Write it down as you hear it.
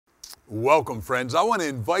Welcome, friends. I want to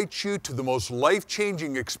invite you to the most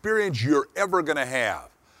life-changing experience you're ever going to have.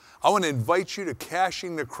 I want to invite you to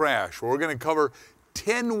Cashing the Crash, where we're going to cover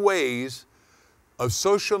 10 ways of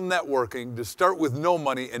social networking to start with no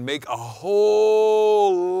money and make a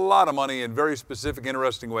whole lot of money in very specific,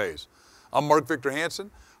 interesting ways. I'm Mark Victor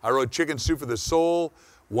Hansen. I wrote Chicken Soup for the Soul,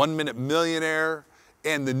 1 Minute Millionaire,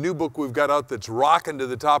 and the new book we've got out that's rocking to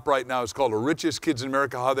the top right now is called The Richest Kids in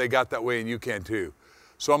America, How They Got That Way, and You Can Too.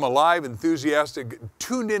 So I'm alive, enthusiastic,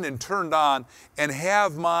 tuned in and turned on, and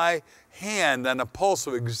have my hand on the pulse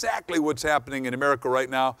of exactly what's happening in America right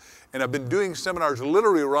now. And I've been doing seminars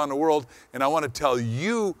literally around the world, and I want to tell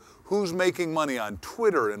you who's making money on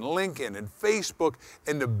Twitter and LinkedIn and Facebook,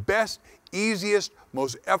 and the best, easiest,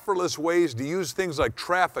 most effortless ways to use things like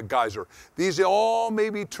Traffic Geyser. These all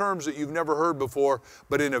may be terms that you've never heard before,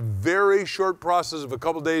 but in a very short process of a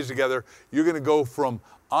couple days together, you're going to go from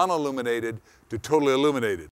unilluminated to totally illuminated.